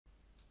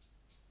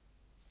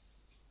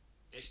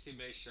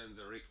estimation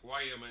the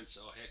requirements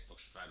of headbox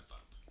fan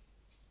pump.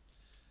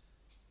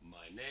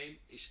 My name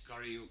is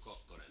KGU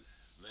Kokkonen.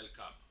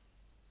 Welcome.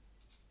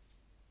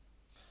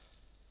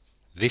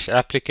 This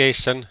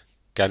application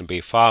can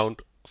be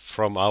found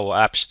from our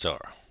App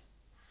Store,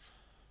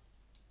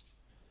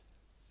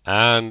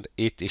 and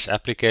it is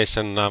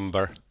application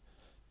number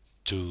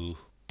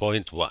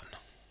 2.1.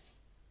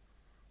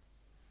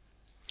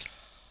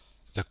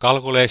 The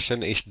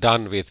calculation is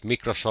done with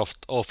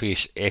Microsoft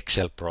Office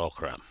Excel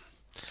program.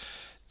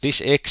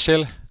 This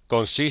Excel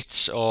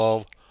consists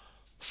of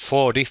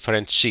 4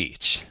 different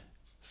sheets.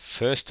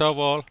 First of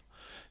all,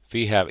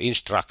 we have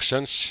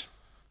instructions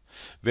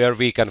where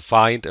we can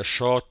find a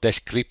short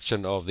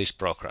description of this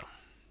program.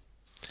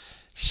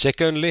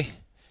 Secondly,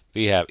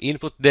 we have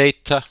input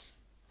data.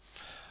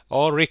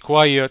 All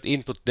required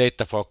input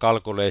data for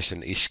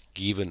calculation is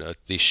given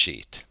at this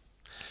sheet.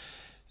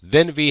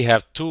 Then we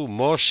have 2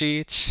 more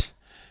sheets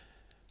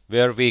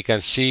where we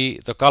can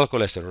see the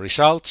calculation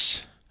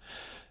results.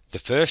 The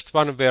first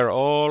one where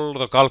all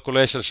the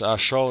calculations are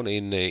shown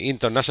in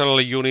international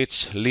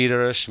units,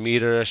 liters,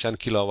 meters and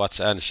kilowatts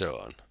and so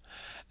on.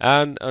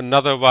 And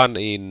another one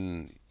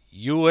in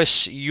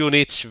US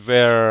units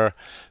where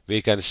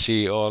we can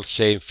see all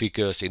same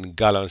figures in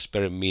gallons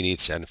per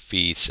minute and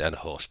feet and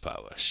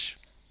horsepowers.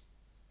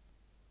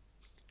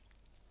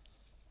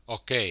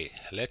 Okay,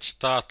 let's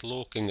start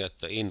looking at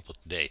the input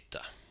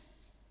data.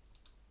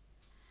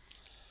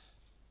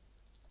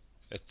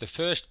 At the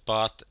first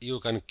part you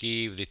can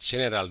give the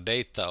general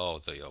data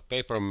of your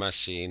paper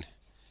machine,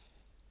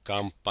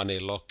 company,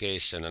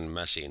 location and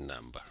machine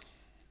number.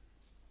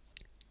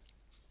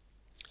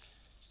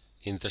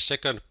 In the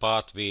second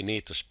part we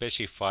need to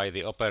specify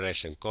the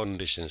operation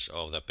conditions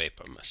of the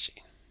paper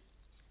machine.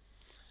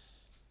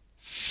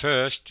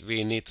 First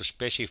we need to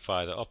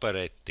specify the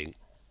operating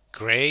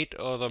grade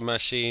of the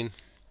machine.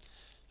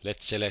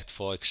 Let's select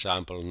for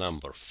example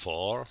number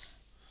 4,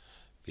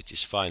 which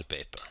is fine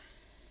paper.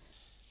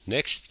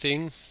 Next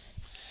thing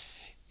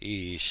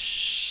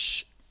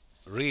is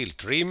reel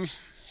trim.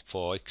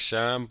 For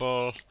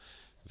example,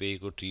 we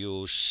could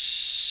use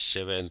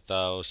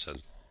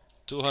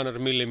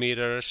 7200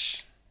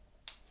 millimeters.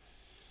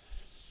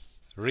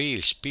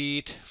 Reel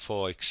speed,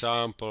 for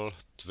example,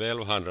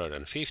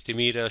 1250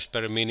 meters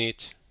per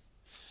minute.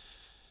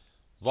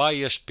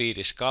 Wire speed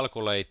is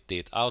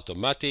calculated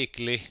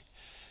automatically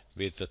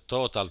with the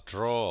total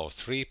draw of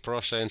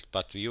 3%,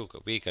 but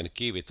we can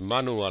give it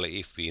manually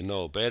if we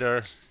know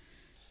better.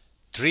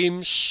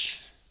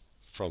 Trims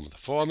from the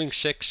forming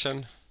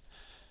section,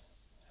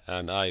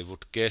 and I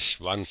would guess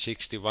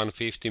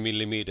 160-150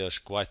 millimeters,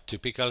 quite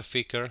typical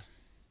figure.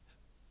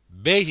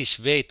 Basis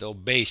weight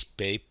of base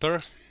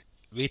paper,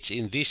 which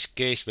in this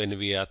case when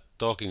we are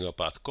talking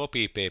about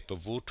copy paper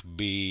would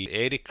be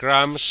 80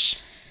 grams.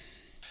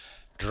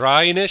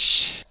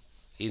 Dryness,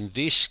 in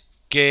this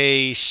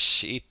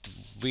case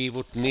we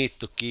would need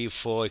to give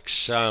for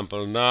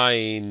example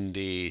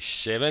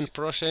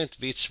 97%,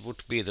 which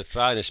would be the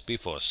dryness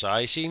before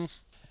sizing.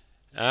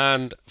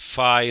 And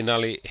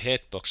finally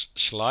headbox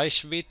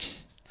slice width.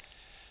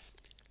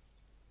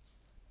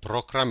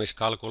 Program is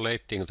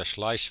calculating the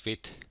slice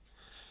width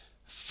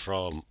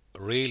from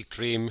reel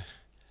trim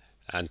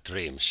and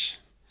trims.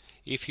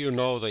 If you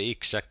know the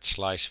exact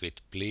slice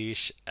width,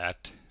 please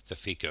add the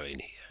figure in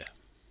here.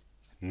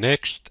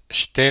 Next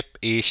step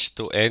is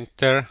to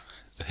enter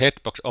the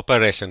headbox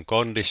operation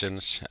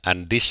conditions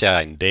and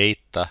design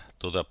data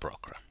to the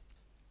program.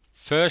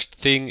 First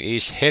thing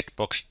is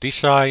headbox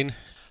design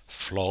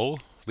flow,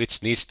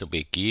 which needs to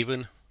be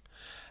given,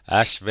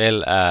 as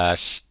well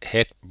as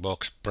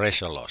headbox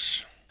pressure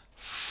loss.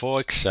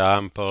 For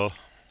example,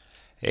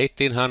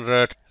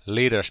 1800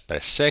 liters per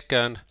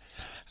second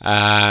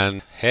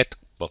and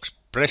headbox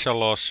pressure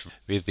loss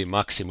with the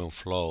maximum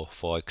flow,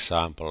 for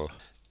example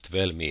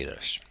 12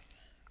 meters.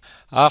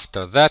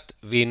 After that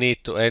we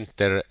need to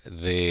enter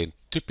the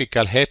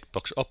typical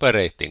headbox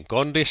operating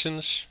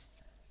conditions.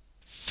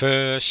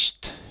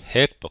 First,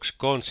 headbox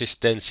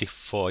consistency,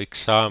 for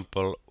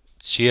example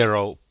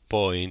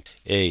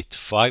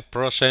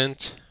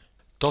 0.85%.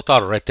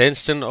 Total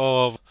retention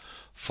of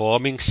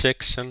forming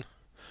section,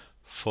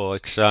 for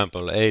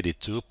example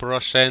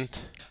 82%.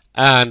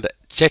 And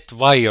jet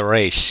wire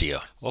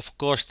ratio. Of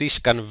course this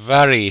can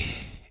vary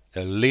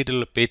a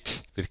little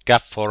bit with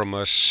cap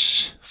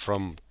formers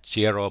from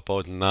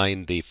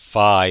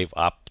 0.95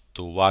 up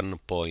to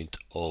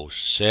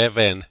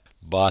 1.07,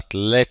 but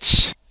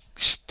let's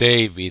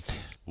stay with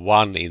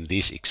 1 in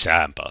this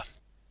example.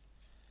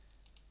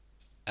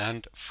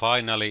 And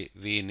finally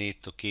we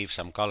need to give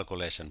some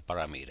calculation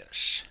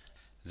parameters.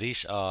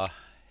 These are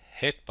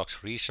headbox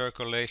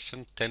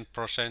recirculation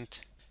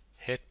 10%,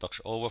 headbox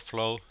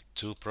overflow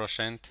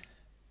 2%,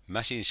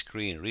 machine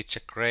screen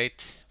reject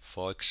rate,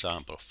 for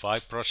example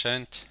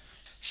 5%,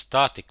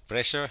 static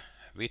pressure,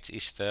 which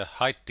is the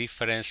height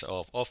difference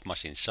of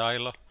off-machine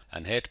silo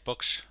and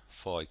headbox,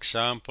 for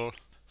example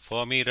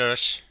 4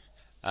 meters,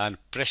 and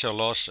pressure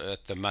loss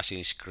at the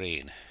machine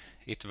screen.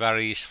 It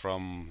varies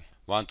from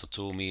 1 to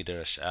 2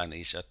 meters and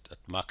is at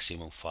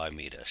maximum 5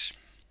 meters.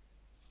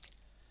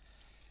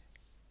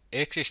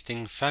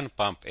 Existing fan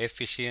pump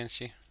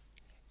efficiency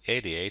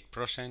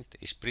 88%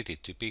 is pretty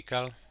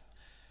typical.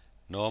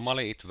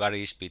 Normally it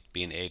varies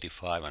between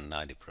 85 and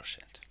 90%.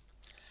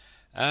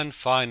 And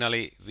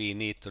finally we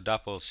need to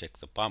double check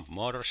the pump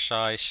motor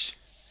size,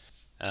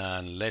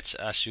 and let's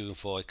assume,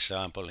 for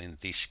example, in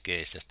this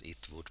case that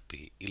it would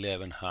be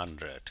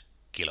 1100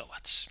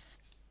 kilowatts.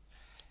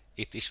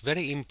 It is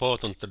very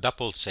important to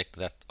double check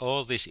that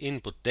all this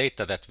input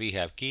data that we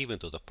have given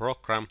to the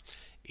program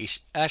is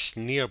as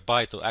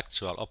nearby to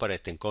actual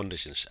operating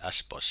conditions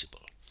as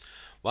possible.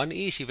 One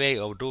easy way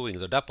of doing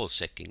the double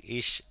checking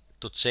is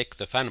to check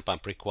the fan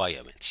pump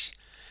requirements.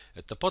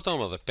 At the bottom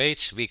of the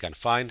page we can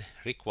find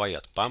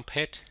required pump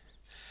head,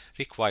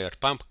 required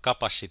pump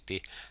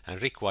capacity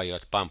and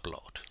required pump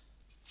load.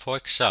 For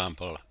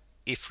example,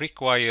 if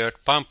required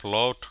pump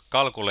load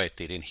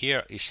calculated in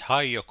here is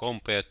higher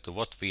compared to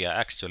what we are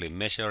actually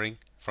measuring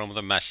from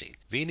the machine,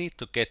 we need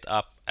to get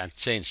up and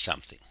change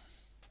something.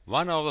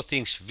 One of the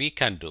things we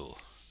can do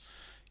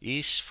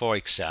is, for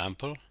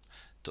example,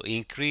 to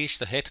increase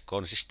the head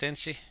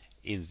consistency,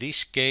 in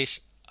this case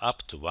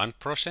up to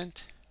 1%,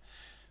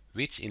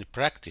 which in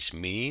practice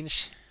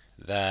means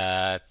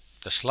that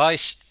the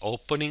slice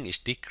opening is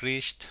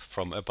decreased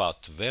from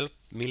about 12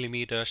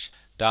 millimeters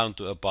down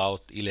to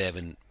about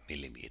 11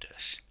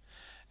 millimeters.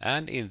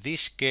 And in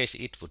this case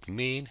it would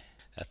mean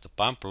that the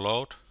pump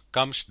load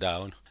comes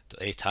down to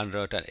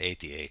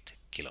 888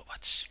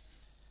 kilowatts.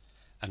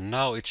 And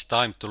now it's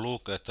time to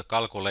look at the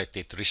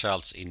calculated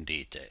results in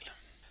detail.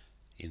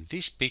 In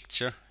this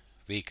picture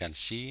we can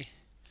see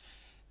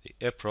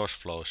the approach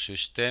flow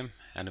system,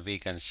 and we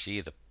can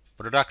see the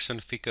production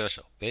figures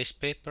of base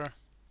paper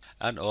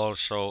and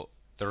also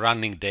the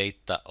running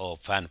data of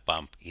fan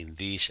pump in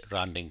these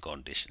running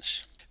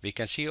conditions. We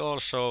can see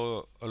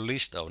also a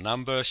list of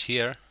numbers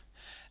here,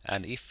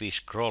 and if we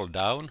scroll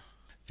down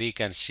we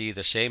can see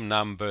the same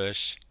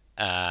numbers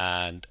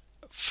and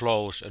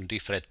flows on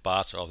different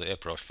parts of the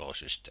approach flow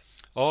system.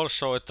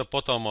 Also at the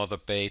bottom of the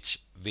page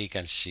we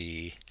can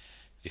see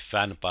the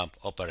fan pump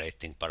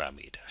operating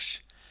parameters.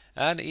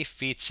 And if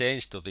we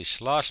change to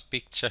this last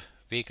picture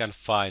we can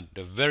find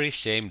the very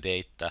same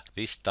data,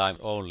 this time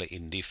only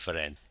in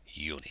different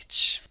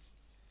units.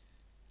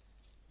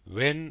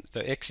 When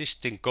the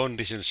existing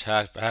conditions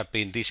have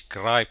been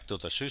described to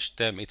the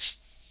system, it's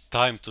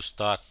time to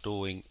start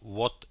doing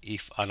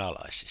what-if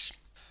analysis.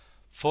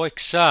 For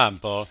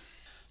example,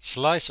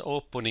 slice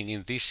opening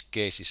in this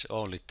case is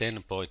only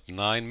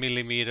 10.9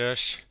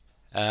 millimeters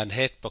and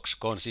headbox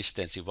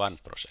consistency 1%.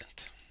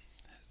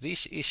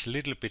 This is a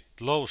little bit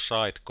low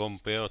side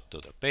compared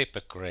to the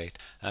paper grade,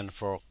 and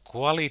for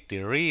quality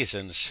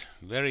reasons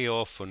very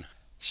often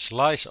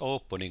slice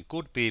opening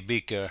could be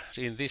bigger.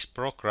 In this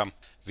program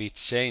we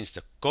change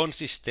the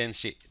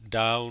consistency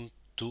down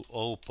to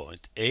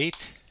 0.8,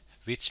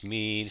 which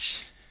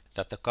means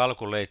that the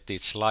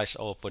calculated slice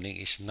opening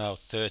is now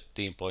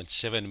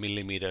 13.7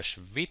 millimeters,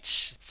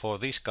 which for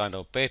this kind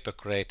of paper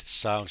grade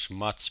sounds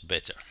much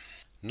better.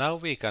 Now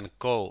we can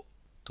go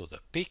to the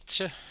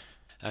picture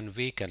and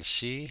we can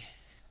see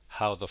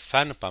how the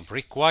fan pump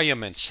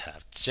requirements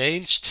have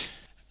changed.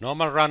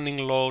 Normal running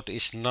load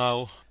is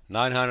now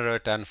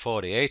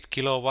 948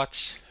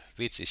 kilowatts,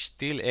 which is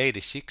still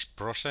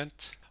 86%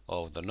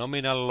 of the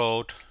nominal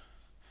load.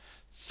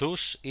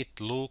 Thus it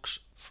looks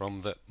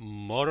from the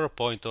motor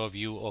point of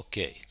view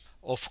okay.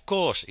 Of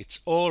course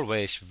it's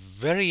always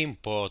very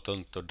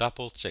important to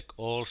double check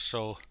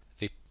also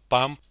the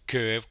pump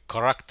curve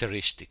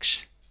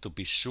characteristics to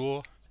be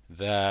sure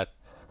that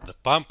the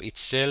pump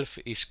itself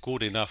is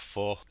good enough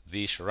for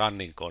these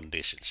running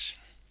conditions.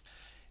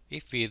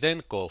 If we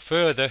then go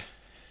further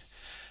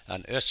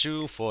and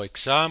assume, for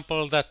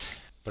example, that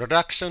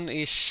production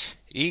is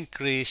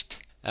increased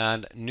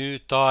and new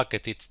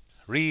targeted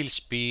real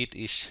speed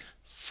is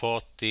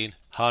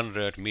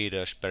 1400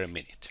 meters per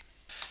minute.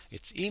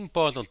 It's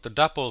important to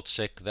double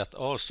check that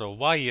also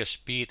wire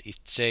speed is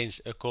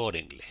changed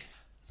accordingly.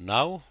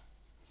 Now,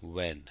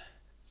 when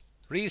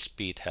real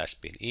speed has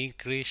been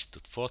increased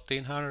to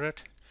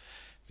 1400,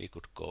 we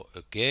could go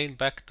again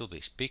back to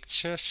these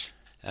pictures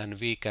and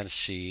we can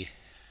see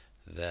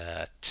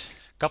that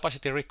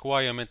capacity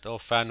requirement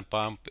of fan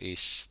pump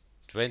is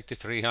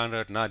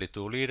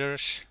 2392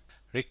 liters.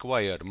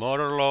 Required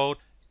motor load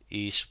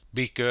is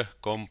bigger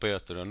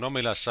compared to the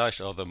nominal size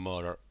of the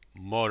motor.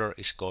 Motor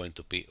is going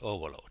to be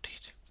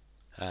overloaded.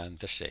 And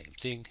the same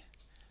thing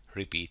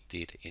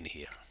repeated in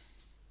here.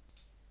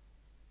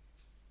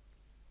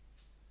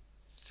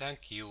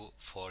 Thank you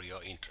for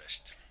your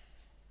interest.